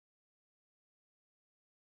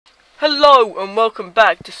Hello and welcome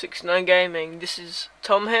back to 69 Gaming. This is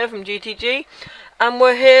Tom here from GTG, and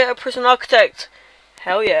we're here at Prison Architect.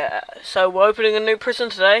 Hell yeah! So we're opening a new prison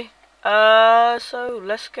today. So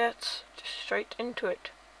let's get straight into it.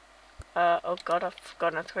 Oh god, I've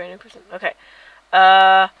forgotten how to create a new prison. Okay.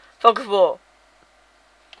 Fog of War.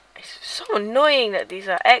 It's so annoying that these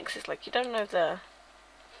are X's. Like you don't know if they're.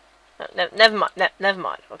 Never mind. Never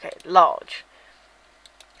mind. Okay, large.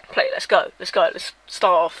 Play. Let's go. Let's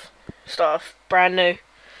start off. Brand new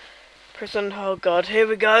prison. Oh god, here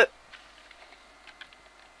we go.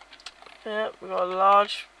 Yeah, we got a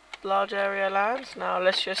large area of land. Now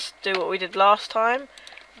let's just do what we did last time.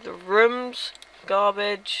 The rooms,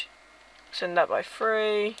 garbage. Send that by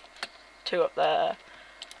 3. 2 up there.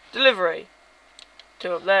 Delivery.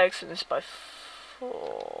 2 up there. Send this by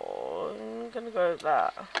 4. I'm gonna go with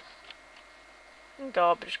that. And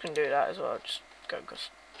garbage can do that as well. Just go because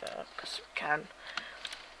we can.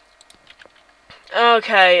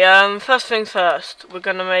 Okay, first things first, we're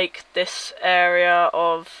gonna make this area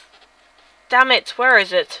of... Damn it, where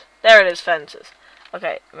is it? There it is, fences.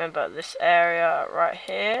 Okay, remember this area right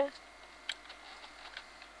here.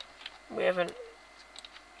 We have a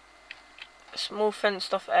small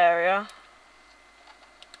fenced off area.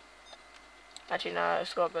 Actually no,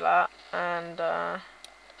 it's gotta be that. And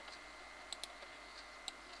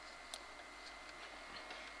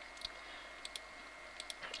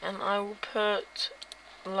I will put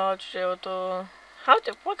large jail door. Why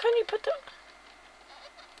can't you put that?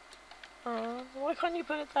 Why can't you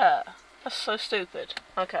put it there? That's so stupid.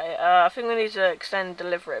 Okay, I think we need to extend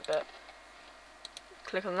delivery a bit.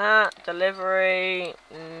 Click on that, delivery,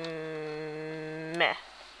 meh.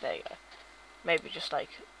 There you go. Maybe just like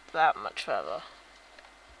that much further.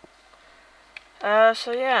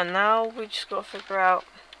 So yeah, now we just gotta figure out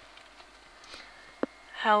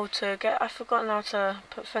how to get... I've forgotten how to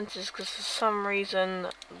put fences because for some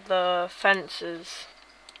reason the fences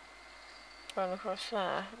run across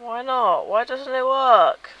there. Why not? Why doesn't it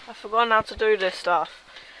work? I've forgotten how to do this stuff.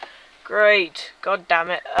 Great. God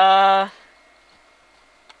damn it. I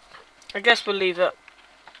guess we'll leave it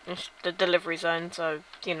in the delivery zone, so,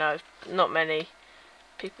 you know, not many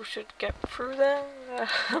people should get through there.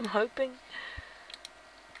 I'm hoping.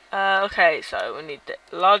 Okay, so we need the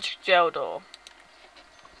large jail door.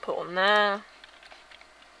 Put on there.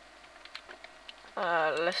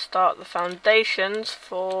 Let's start the foundations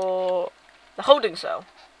for the holding cell.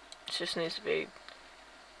 It just needs to be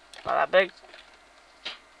about that big.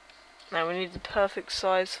 Now we need the perfect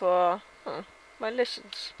size for my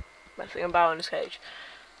lizards messing about in this cage.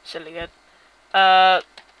 Silly good.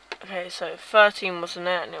 Okay, so 13 wasn't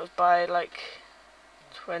it, and it was by like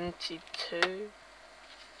 22.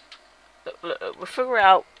 Look, we'll figure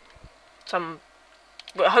out some.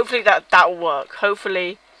 But hopefully that will work.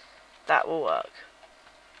 Hopefully that will work.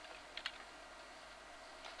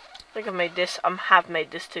 I think I've made this. Have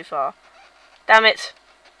made this too far. Damn it!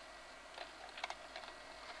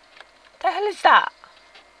 The hell is that?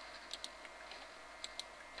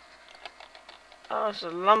 Oh, there's a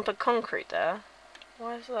lump of concrete there.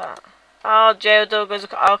 Why is that? Oh, jail door goes.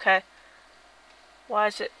 Okay. Why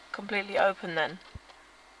is it completely open then?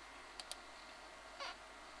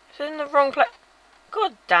 Is it in the wrong place?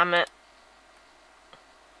 God damn it.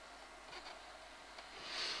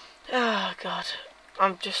 Oh god.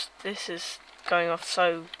 This is going off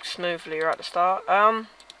so smoothly right at the start.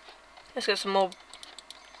 Let's get some more.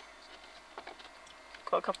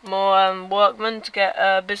 Got a couple more workmen to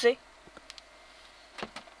get busy.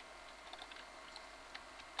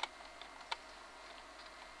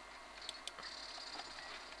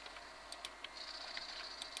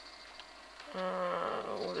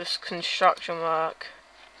 All this construction work.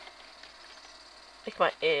 Make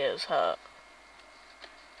my ears hurt.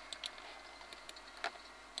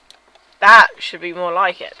 That should be more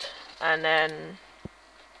like it. And then,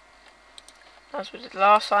 as we did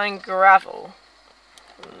last time, gravel.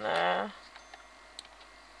 From there.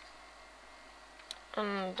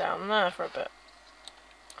 And down there for a bit.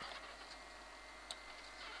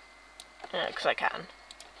 Yeah, because I can.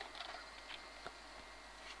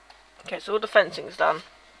 Okay, so all the fencing's done.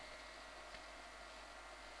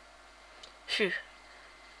 Phew.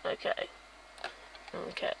 Okay.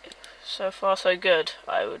 Okay. So far so good,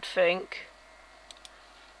 I would think.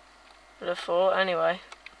 Would have thought, anyway.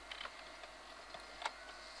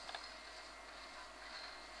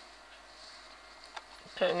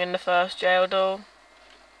 Putting in the first jail door.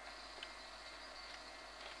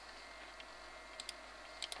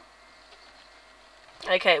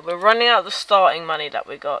 Okay, we're running out of the starting money that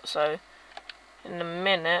we got, so in a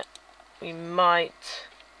minute we might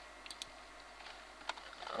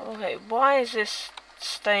Okay, why is this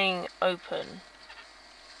staying open?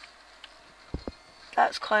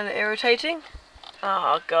 That's kind of irritating.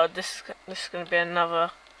 Oh god, this is going to be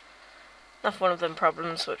another one of them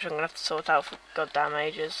problems which I'm going to have to sort out for goddamn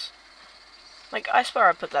ages. Like, I swear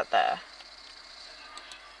I put that there.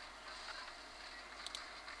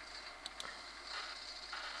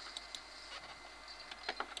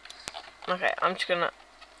 Okay, I'm just gonna...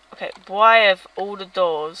 Okay, why have all the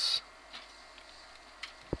doors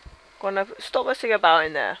gone open? Stop messing about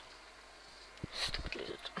in there. Stupid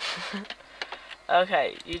lizard.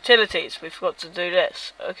 Okay, utilities. We forgot to do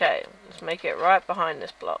this. Okay, let's make it right behind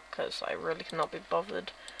this block, because I really cannot be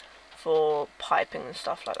bothered for piping and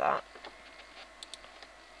stuff like that.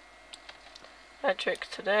 Electric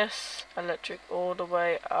to this. Electric all the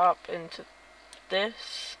way up into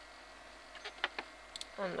this.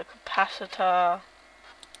 And the capacitor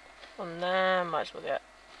on there. Might as well get...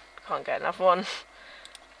 Can't get enough one.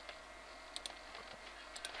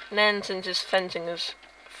 And then, since this fencing is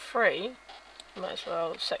free, might as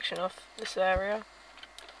well section off this area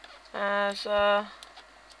as so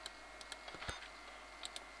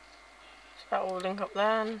that will link up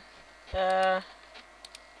then.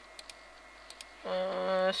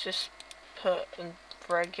 Let's just put a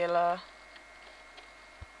regular.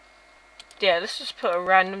 Yeah, let's just put a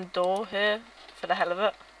random door here for the hell of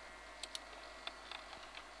it.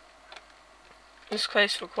 This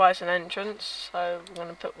place requires an entrance, so we're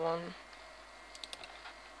gonna put one.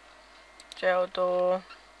 Jail door.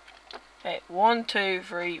 Okay, 1, 2,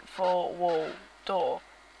 3, 4, wall, door,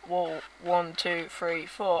 wall, 1, 2, 3,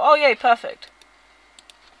 4. Oh yay, perfect.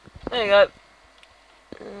 There you go.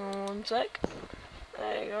 One sec.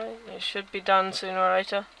 There you go. It should be done sooner or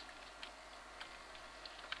later.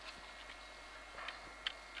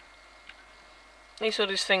 At least all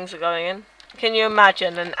these things are going in. Can you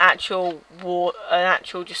imagine an actual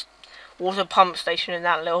just water pump station in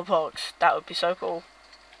that little box? That would be so cool.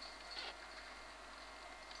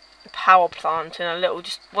 A power plant in a little,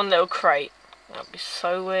 just one little crate. That would be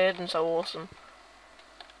so weird and so awesome.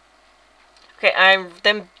 Okay,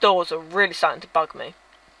 them doors are really starting to bug me.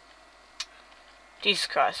 Jesus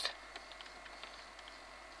Christ.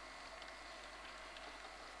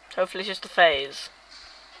 Hopefully it's just a phase.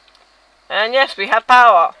 And yes, we have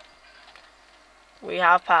power. We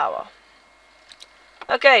have power.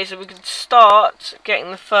 Okay, so we can start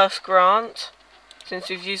getting the first grant. Since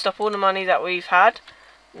we've used up all the money that we've had.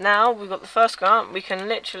 Now we've got the first grant, we can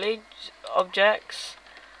literally, objects,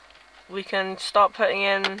 we can start putting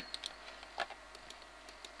in.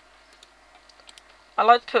 I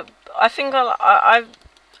like to put, I think on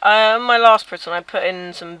my last prison I put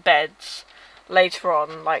in some beds later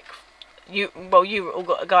on, like, you all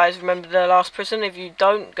got, guys, remember the last prison. If you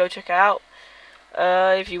don't, go check it out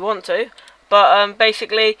if you want to, but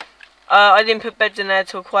basically I didn't put beds in there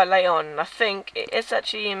till quite late on. I think it's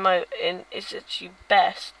actually it's actually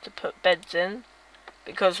best to put beds in,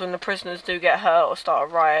 because when the prisoners do get hurt or start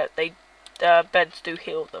a riot, beds do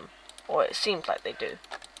heal them, or it seems like they do.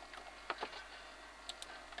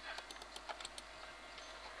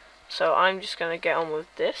 So I'm just gonna get on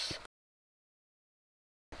with this.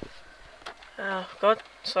 Oh god,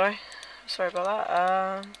 sorry about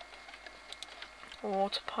that.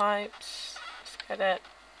 Water pipes. Let's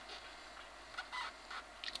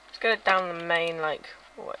get it down the main, like,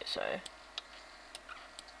 wait, so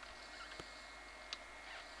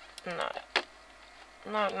no.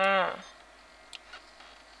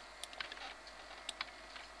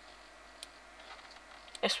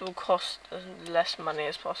 This will cost as less money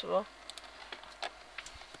as possible.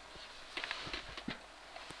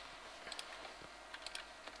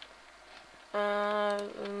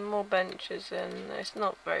 More benches in. It's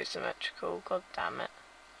not very symmetrical. God damn it.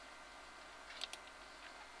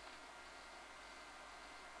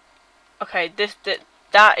 Okay,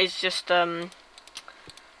 that is just the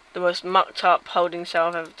most mucked up holding cell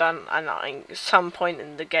I've ever done, and I think at some point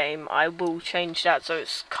in the game I will change that so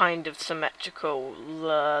it's kind of symmetrical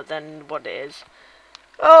than what it is.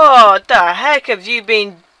 Oh, the heck have you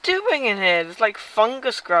been doing in here? There's like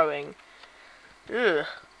fungus growing. Ugh.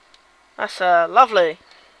 That's lovely.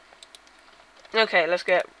 Okay, let's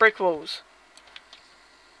get brick walls.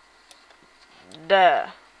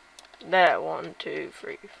 There. 1, 2,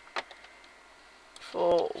 3,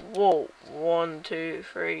 4. Wall. 1, 2,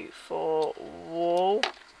 3, 4. Wall.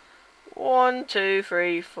 1, 2,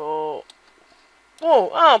 3, 4.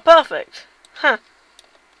 Wall. Oh, perfect. Huh.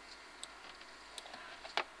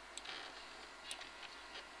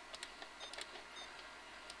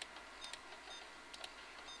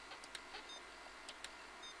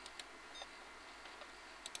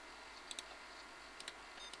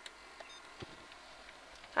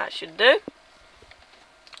 That should do.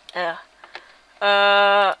 Yeah.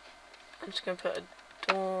 I'm just gonna put a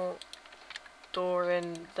door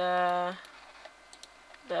in there,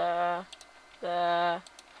 there,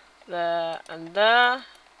 and there.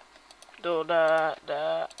 Door there,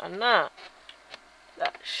 and there.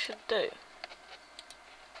 That should do.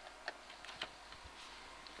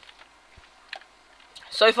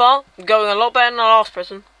 So far, going a lot better than our last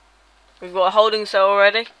prison. We've got a holding cell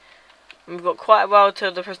already. And we've got quite a while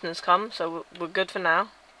till the prisoners come, so we're good for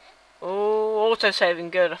now. Oh,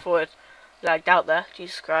 auto-saving good. I thought it lagged out there.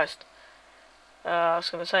 Jesus Christ. I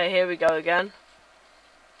was going to say, here we go again.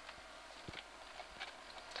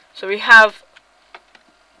 So we have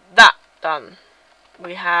that done.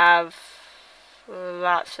 We have,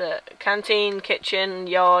 that's it. Canteen, kitchen,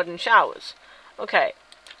 yard, and showers. Okay.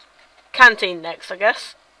 Canteen next, I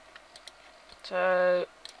guess. So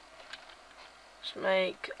let's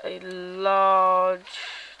make a large,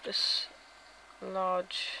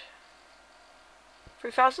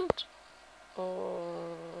 3,000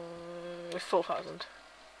 or 4,000.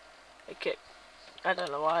 Okay, I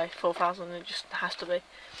don't know why 4,000. It just has to be.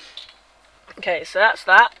 Okay, so that's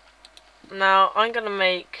that. Now I'm gonna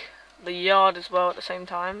make the yard as well at the same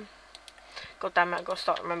time. God damn it! I've got to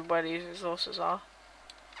start remembering where these resources are.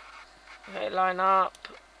 Okay, line up,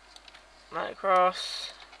 line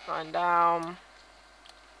across, line down.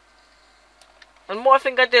 And what I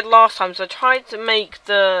think I did last time is I tried to make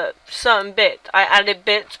the certain bit. I added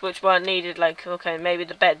bits which weren't needed, like, okay, maybe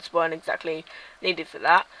the beds weren't exactly needed for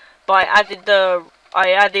that. But I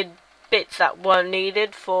added bits that weren't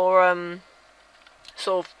needed for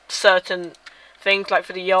sort of certain things, like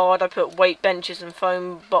for the yard I put weight benches and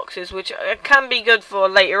foam boxes, which can be good for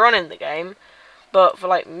later on in the game. But for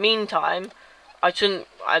like meantime, I don't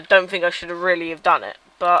think I should have really have done it.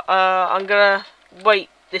 But I'm gonna wait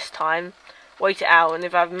this time, wait it out, and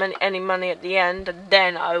if I have any money at the end,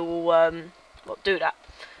 then I will do that.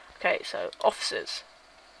 Okay, so officers.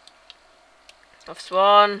 Office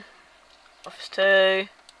 1, Office 2,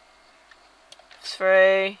 Office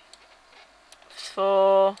 3, Office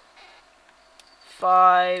 4,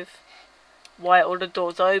 5. Why are all the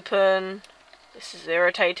doors open? This is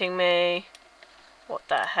irritating me. What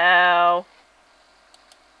the hell?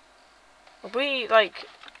 Are we, like,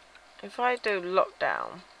 if I do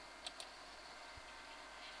lockdown.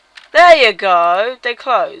 There you go! They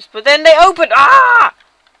closed. But then they opened. Ah!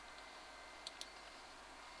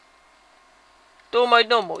 Door mode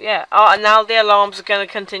normal, yeah. Oh, and now the alarms are going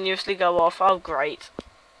to continuously go off. Oh, great.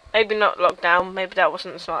 Maybe not lockdown. Maybe that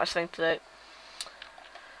wasn't the smartest thing to do.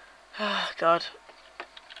 Oh, God.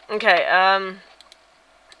 Okay,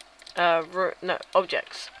 no,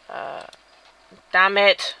 objects. Damn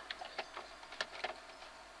it.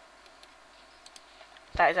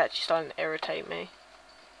 That is actually starting to irritate me.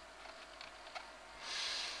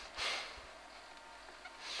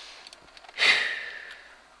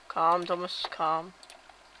 Calm, Thomas, calm.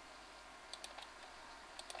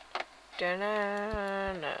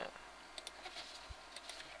 No.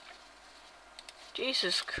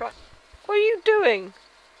 Jesus Christ. What are you doing?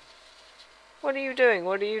 What are you doing?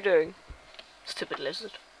 What are you doing? Stupid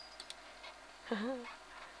lizard.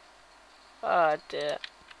 Oh dear.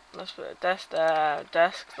 Let's put a desk there,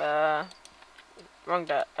 desk there. Wrong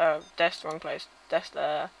desk, wrong place. Desk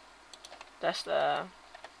there. Desk there.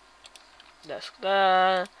 Desk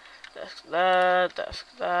there. Desk there. Desk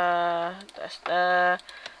there. Desk there.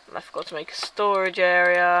 And I forgot to make a storage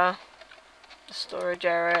area. The storage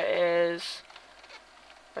area is...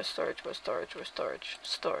 Where's storage? Where's storage? Where's storage?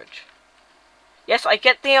 Storage. Yes, I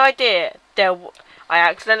get the idea. I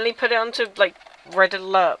accidentally put it onto, like, red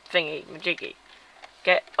alert thingy, majiggy.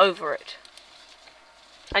 Get over it.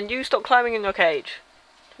 And you stop climbing in your cage.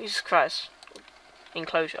 Jesus Christ.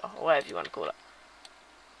 Enclosure, or whatever you want to call it.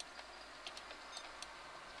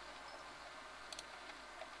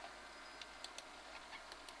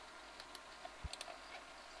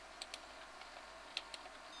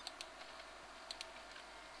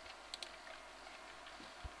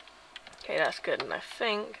 Okay, that's good. And I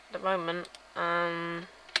think, at the moment,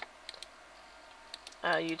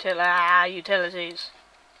 utilities.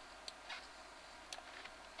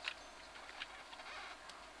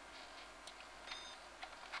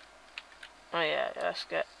 Oh yeah, let's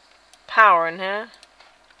get power in here.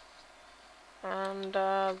 And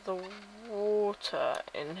the water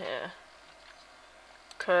in here.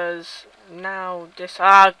 Because now this...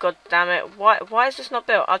 Ah, god damn it. Why is this not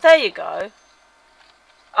built? Oh, there you go.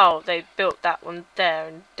 Oh, they built that one there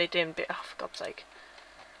and they didn't build... Oh, for God's sake.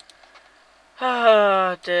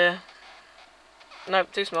 Oh, dear.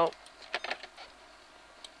 Nope, too small.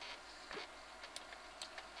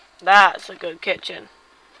 That's a good kitchen.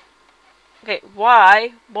 Okay,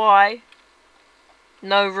 why?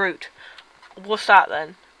 No root. What's that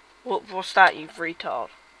then? What's that, you retard?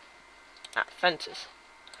 Ah, fences.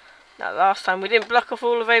 Now, last time we didn't block off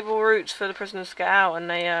all available routes for the prisoners to get out, and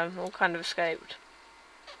they all kind of escaped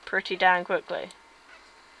pretty damn quickly.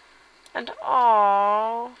 And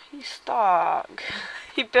aww, he's stuck.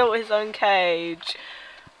 He built his own cage.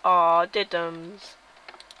 Aw, diddums.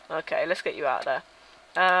 Okay, let's get you out of there.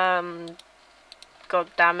 God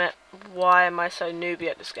damn it. Why am I so newbie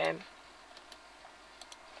at this game?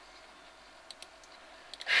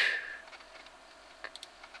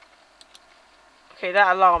 Okay,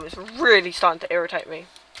 that alarm is really starting to irritate me.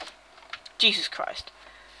 Jesus Christ.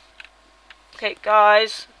 Okay,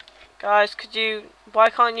 guys, could you,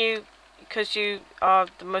 why can't you, because you are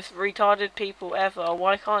the most retarded people ever,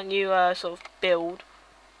 why can't you sort of build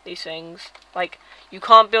these things? Like, you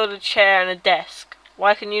can't build a chair and a desk.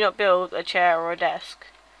 Why can you not build a chair or a desk?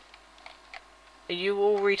 Are you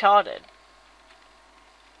all retarded?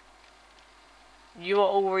 You are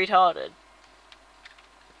all retarded.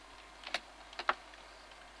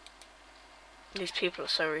 These people are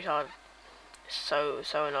so retarded. It's so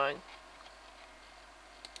annoying.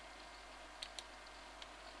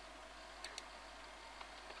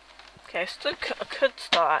 Okay, so I could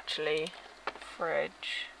start actually.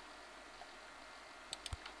 Fridge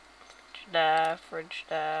there, fridge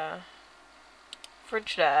there.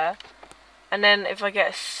 And then if I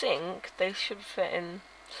get a sink, they should fit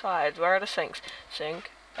inside. Where are the sinks?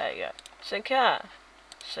 Sink. There you go. Sink here.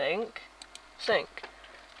 Sink. Sink.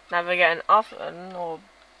 Now if I get an oven, or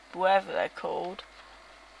whatever they're called,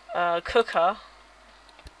 cooker.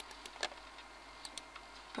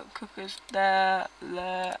 Put cookers there,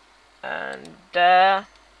 and there.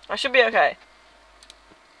 I should be okay.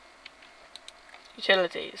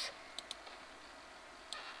 Utilities.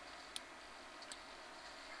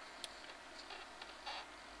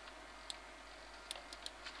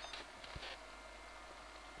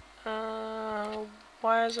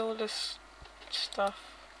 Why is all this stuff?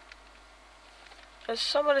 There's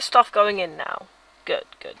some of the stuff going in now. Good.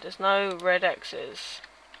 There's no red X's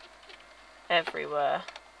everywhere.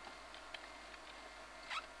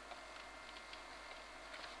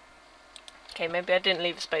 Okay, maybe I didn't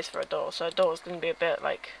leave a space for a door, so a door is going to be a bit,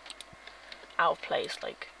 like, out of place,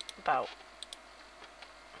 like, about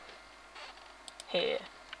here.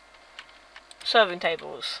 Serving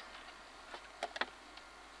tables.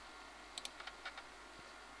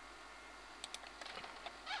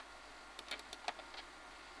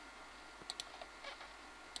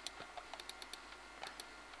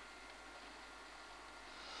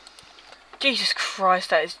 Jesus Christ,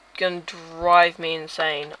 that is gonna drive me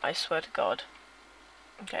insane, I swear to God.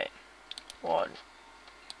 Okay. 1,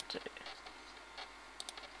 2.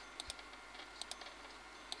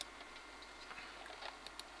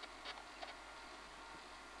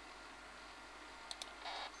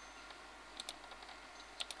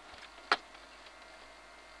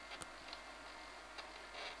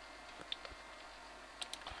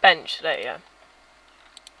 Bench, there you go.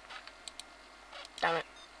 Damn it.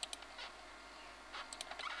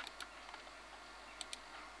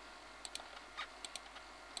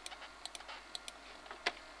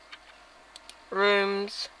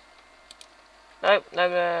 Rooms. Nope,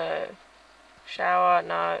 no. Shower,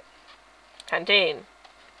 no. Canteen.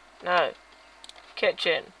 No.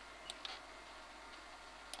 Kitchen.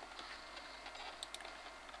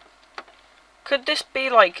 Could this be,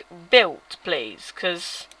 like, built, please?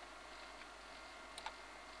 Because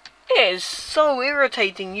it is so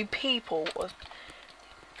irritating, you people.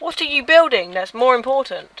 What are you building that's more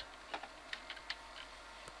important?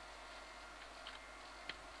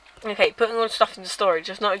 Okay, putting all the stuff into storage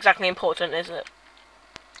is not exactly important, is it?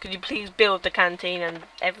 Could you please build the canteen and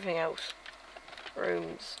everything else?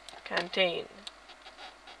 Rooms. Canteen.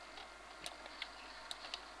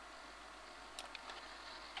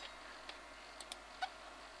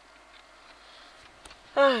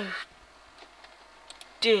 Oh,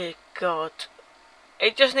 dear God.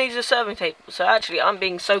 It just needs a serving table. So actually, I'm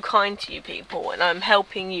being so kind to you people, and I'm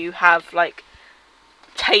helping you have, like,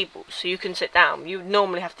 tables so you can sit down. You would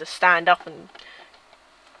normally have to stand up and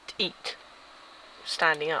eat.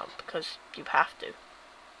 Standing up, because you have to.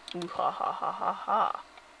 Ooh, ha ha ha ha ha.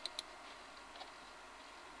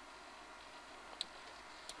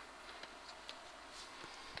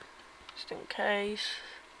 Just in case.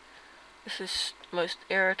 This is the most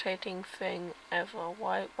irritating thing ever.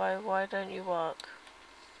 Why don't you work?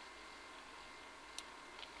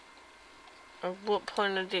 At what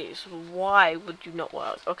point are these? Why would you not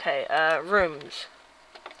work? Okay, rooms.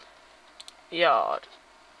 Yard.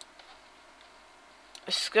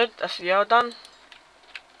 This is good. That's the yard done.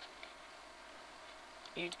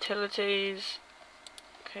 Utilities,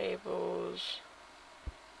 cables.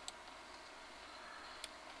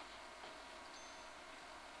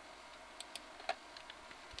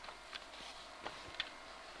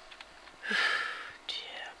 Dear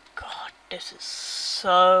God, this is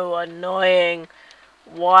so annoying.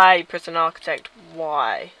 Why, Prison Architect?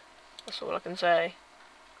 Why? That's all I can say.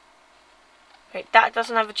 Okay, that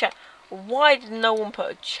doesn't have a chair. Why did no one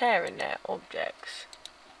put a chair in their objects?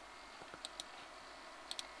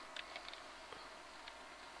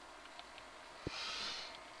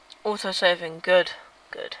 Auto saving, good,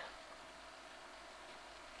 good.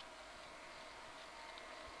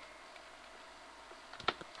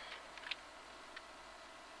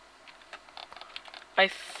 I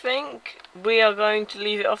think we are going to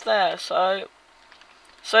leave it off there. So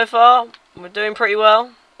far we're doing pretty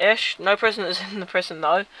well ish. No prisoners in the prison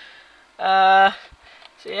though. So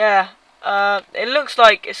yeah, it looks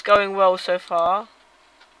like it's going well so far,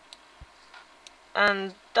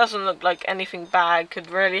 and doesn't look like anything bad could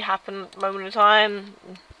really happen at the moment in time,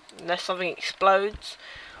 unless something explodes,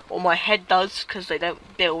 or my head does, because they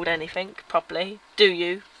don't build anything properly. Do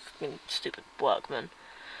you? Fucking stupid workmen.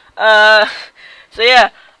 So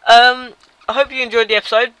yeah, I hope you enjoyed the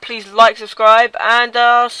episode. Please like, subscribe, and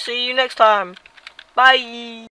I'll see you next time. Bye!